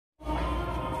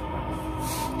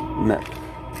mep.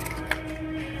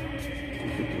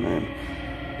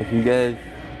 If you guys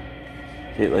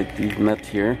get like these meps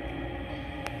here,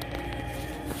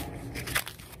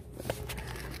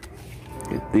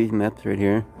 get these meps right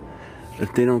here,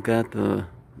 if they don't got the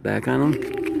back on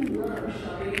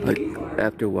them, like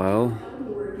after a while,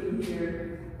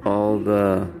 all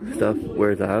the stuff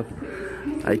wears off.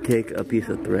 I take a piece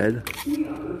of thread,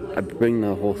 I bring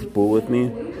the whole spool with me,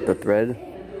 the thread,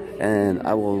 and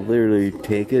I will literally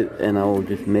take it and I will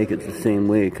just make it the same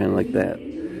way, kind of like that.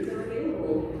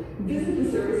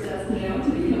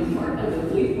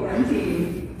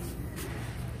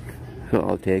 So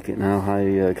I'll take it now, how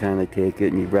you kind of take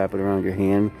it and you wrap it around your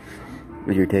hand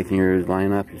as you're taking your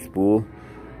line off your spool.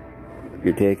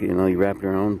 You take it, you know, you wrap it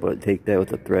around, but take that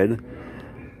with a thread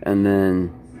and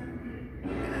then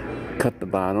cut the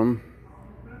bottom,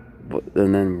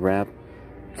 and then wrap.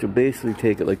 So basically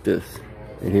take it like this,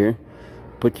 right here.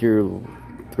 Put your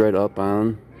thread up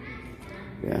on.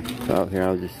 Yeah, so out here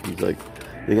I'll just use like,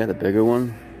 they got a bigger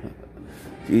one.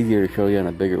 It's easier to show you on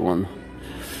a bigger one.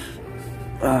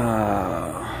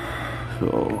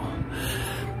 So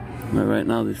right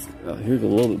now this here's a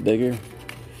little bit bigger.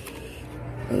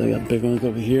 They got big ones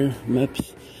over here,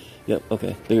 meps. Yep,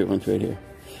 okay, bigger ones right here.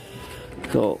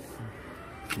 So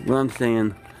what I'm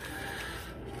saying,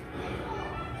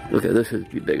 okay, this should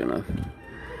be big enough.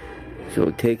 So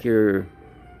take your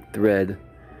thread,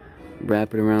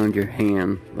 wrap it around your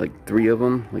hand, like 3 of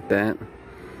them, like that,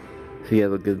 so you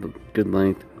have a good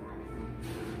length.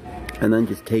 And then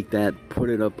just take that, put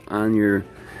it up on your,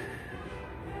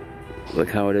 like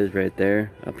how it is right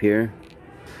there, up here.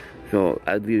 So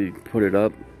I'd put it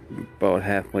up about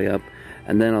halfway up,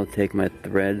 and then I'll take my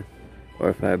thread, or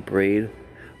if I braid,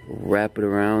 wrap it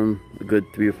around a good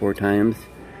 3 or 4 times,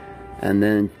 and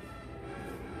then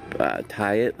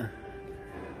tie it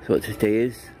so it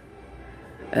stays.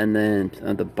 And then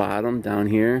on the bottom down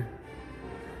here,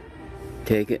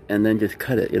 take it and then just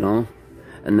cut it, you know,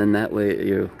 and then that way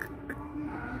you're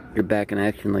back in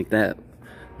action like that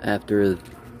after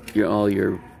all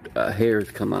your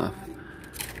hairs come off.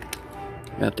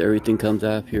 After everything comes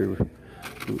off,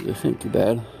 this ain't too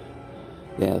bad.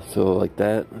 Yeah, so like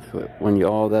that. So when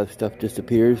all that stuff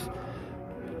disappears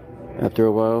after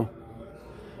a while,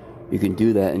 you can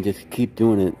do that and just keep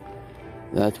doing it.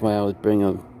 That's why I always bring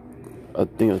a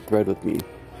thing of thread with me.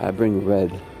 I bring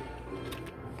red.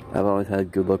 I've always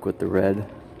had good luck with the red.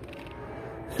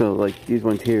 So like these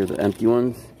ones here, the empty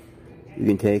ones, you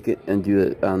can take it and do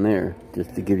it on there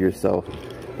just to give yourself.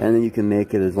 And then you can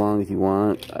make it as long as you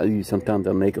want. Sometimes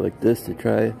I'll make it like this to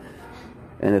try.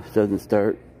 And if it doesn't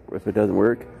start, or if it doesn't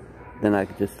work, then I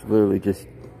could just literally just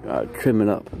trim it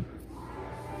up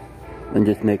and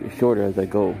just make it shorter as I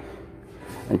go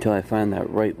until I find that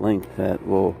right length that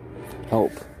will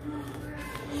help.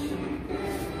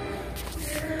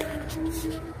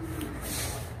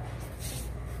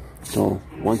 So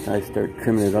once I start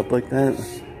trimming it up like that,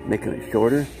 making it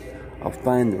shorter, I'll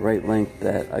find the right length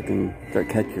that I can start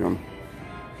catching them.